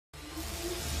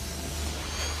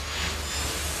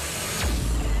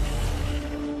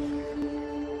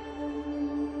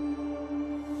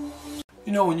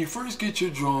You know, when you first get your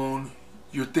drone,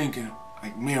 you're thinking,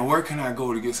 like, man, where can I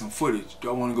go to get some footage? Do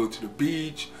I want to go to the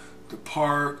beach, the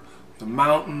park, the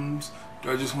mountains? Do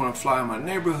I just want to fly in my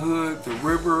neighborhood, the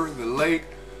river, the lake?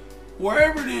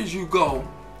 Wherever it is you go,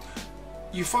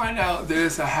 you find out that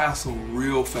it's a hassle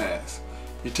real fast.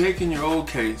 You're taking your old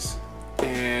case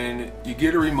and you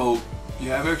get a remote, you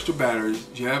have extra batteries,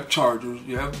 you have chargers,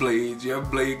 you have blades, you have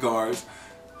blade guards.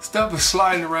 Stuff is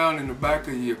sliding around in the back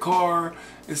of your car,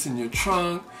 it's in your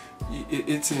trunk,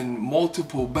 it's in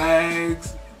multiple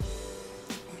bags.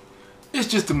 It's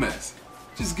just a mess.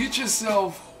 Just get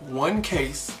yourself one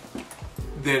case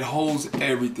that holds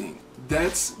everything.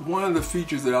 That's one of the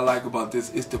features that I like about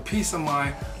this, is the peace of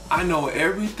mind. I know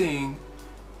everything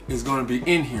is going to be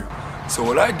in here. So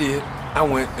what I did, I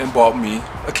went and bought me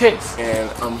a case. And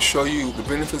I'm going to show you the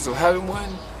benefits of having one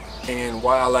and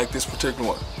why I like this particular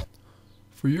one.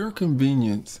 For your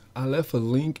convenience, I left a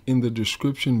link in the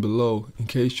description below in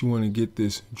case you want to get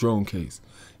this drone case.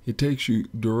 It takes you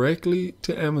directly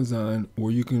to Amazon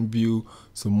where you can view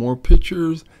some more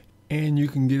pictures and you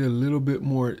can get a little bit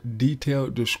more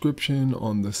detailed description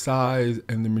on the size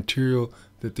and the material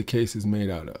that the case is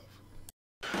made out of.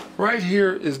 Right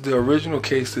here is the original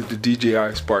case that the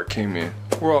Dji Spark came in.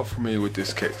 We're all familiar with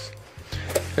this case.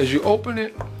 As you open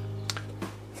it,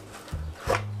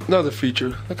 another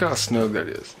feature, look how snug that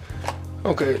is.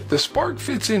 Okay, the Spark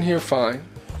fits in here fine.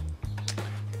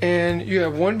 And you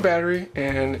have one battery,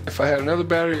 and if I had another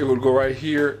battery, it would go right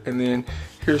here, and then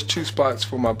here's two spots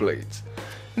for my blades.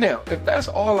 Now, if that's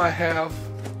all I have,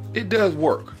 it does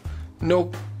work.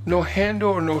 No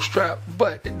handle or no strap,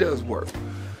 but it does work.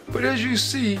 But as you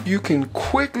see, you can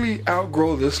quickly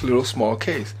outgrow this little small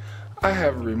case. I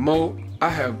have a remote, I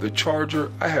have the charger,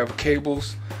 I have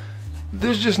cables.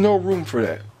 There's just no room for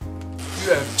that.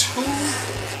 You have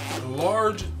two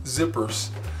large zippers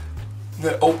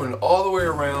that open all the way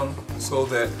around so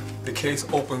that the case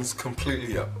opens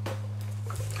completely up.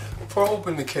 Before I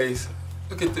open the case,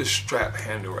 look at this strap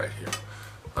handle right here.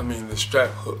 I mean the strap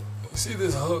hook. You see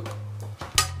this hook?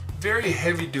 Very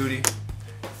heavy duty.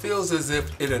 Feels as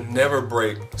if it'll never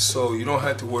break, so you don't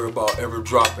have to worry about ever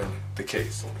dropping the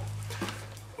case.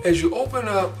 As you open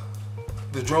up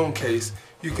the drone case,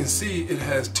 you can see it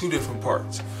has two different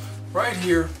parts. Right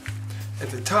here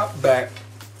at the top back,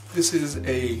 this is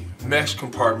a mesh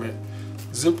compartment,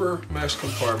 zipper mesh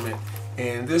compartment,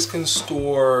 and this can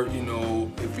store, you know,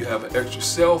 if you have an extra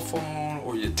cell phone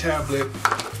or your tablet.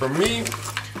 For me,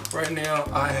 right now,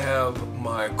 I have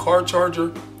my car charger,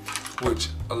 which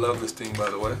I love this thing, by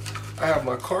the way. I have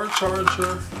my car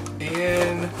charger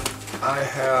and I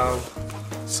have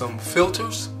some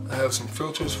filters. I have some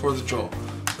filters for the drone.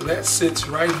 So that sits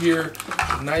right here,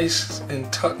 nice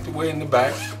and tucked away in the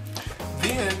back.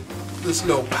 Then this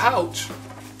little pouch,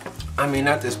 I mean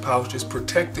not this pouch, it's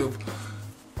protective.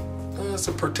 It's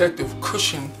a protective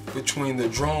cushion between the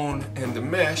drone and the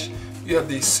mesh. You have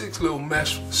these 6 little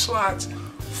mesh slots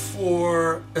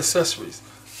for accessories.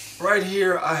 Right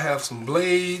here I have some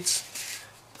blades.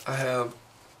 I have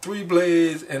 3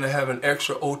 blades and I have an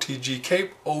extra OTG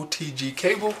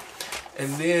cable. And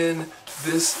then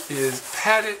this is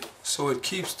padded so it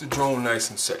keeps the drone nice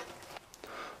and safe.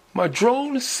 My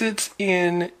drone sits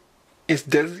in its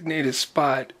designated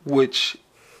spot, which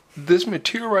this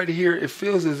material right here, it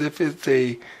feels as if it's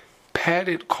a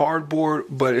padded cardboard,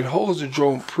 but it holds the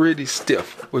drone pretty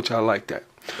stiff, which I like that.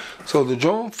 So the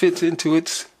drone fits into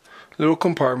its little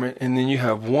compartment, and then you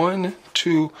have 1,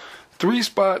 2, 3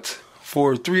 spots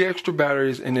for 3 extra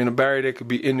batteries, and then a battery that could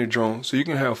be in the drone. So you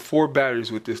can have 4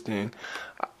 batteries with this thing.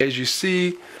 As you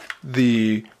see,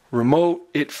 the remote,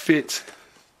 it fits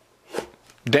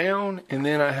down, and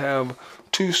then I have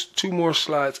two more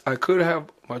slots. I could have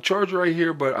my charger right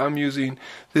here, but I'm using,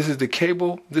 this is the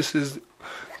cable, this is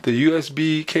the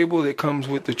USB cable that comes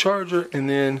with the charger, and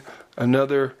then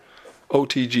another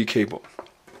OTG cable.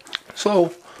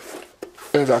 So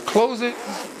as I close it,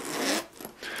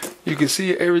 you can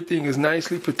see everything is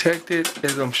nicely protected.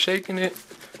 As I'm shaking it,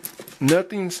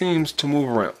 nothing seems to move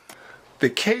around. The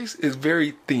case is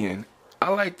very thin. I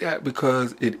like that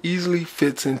because it easily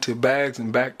fits into bags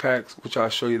and backpacks, which I'll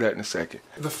show you that in a second.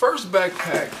 The first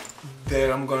backpack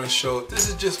that I'm going to show, this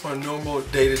is just my normal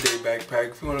day-to-day backpack.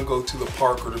 If you want to go to the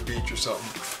park or the beach or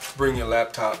something, bring your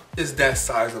laptop. It's that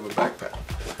size of a backpack.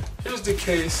 Here's the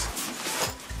case.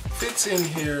 Fits in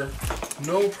here,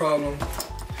 no problem.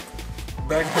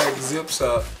 Backpack zips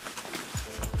up.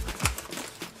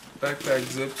 Backpack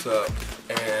zips up.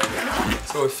 And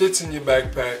so it fits in your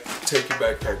backpack. Take your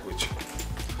backpack with you.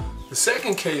 The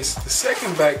second case, the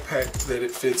second backpack that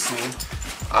it fits in,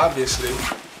 obviously,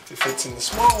 if it fits in the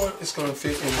small one, it's going to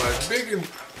fit in my bigger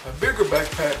my bigger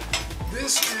backpack.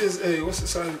 This is a, what's the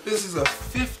size? This is a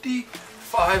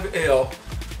 55L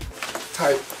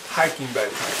type hiking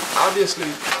backpack. Obviously,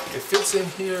 it fits in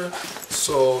here,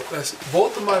 so that's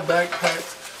both of my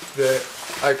backpacks that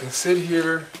I can sit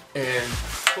here and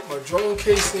put my drone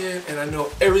case in, and I know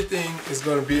everything is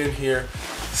going to be in here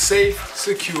safe,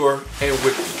 secure, and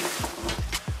with me.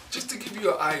 Just to give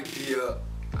you an idea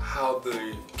how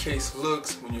the case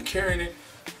looks when you're carrying it,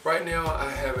 right now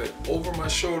I have it over my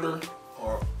shoulder,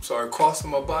 or sorry,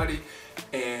 crossing my body,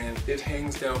 and it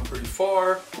hangs down pretty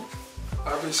far.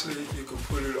 Obviously, you can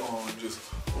put it on just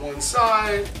one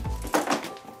side,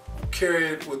 carry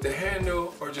it with the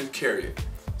handle, or just carry it.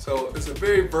 So it's a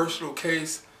very versatile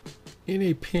case. In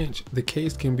a pinch, the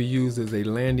case can be used as a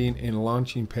landing and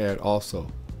launching pad also.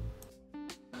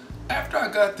 After I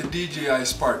got the Dji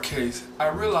Spark case, I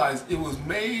realized it was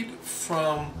made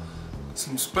from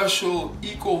some special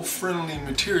eco-friendly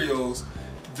materials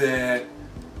that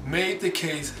made the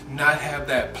case not have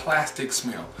that plastic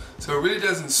smell. So it really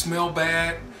doesn't smell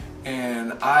bad,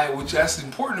 and which that's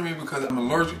important to me because I'm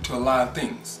allergic to a lot of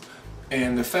things.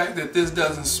 And the fact that this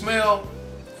doesn't smell,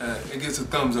 it gets a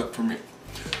thumbs up for me.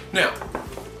 Now,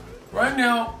 right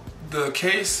now, the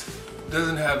case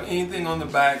doesn't have anything on the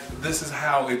back. This is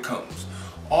how it comes.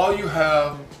 All you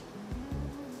have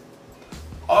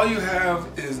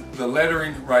is the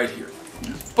lettering right here.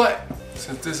 But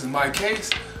since this is my case,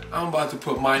 I'm about to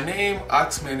put my name,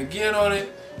 Oxman again, on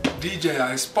it,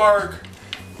 Dji Spark,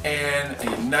 and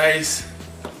a nice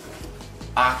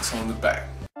ox on the back.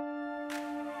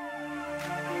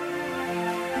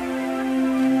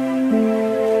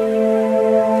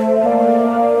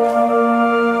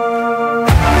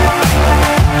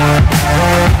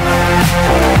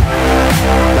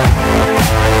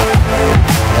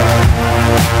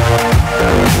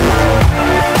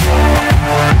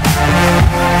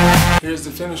 Here's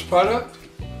the finished product.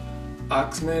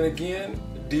 Oxman again,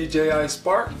 Dji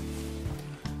Spark.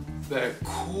 That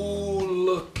cool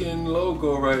looking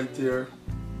logo right there.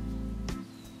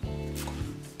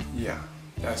 Yeah,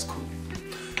 that's cool.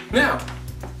 Now,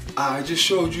 I just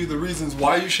showed you the reasons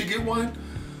why you should get one,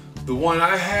 the one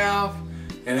I have,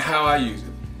 and how I use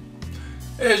it.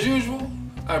 As usual,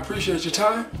 I appreciate your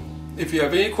time. If you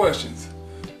have any questions,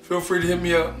 feel free to hit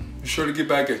me up. Be sure to get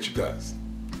back at you guys.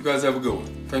 You guys have a good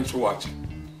one. Thanks for watching.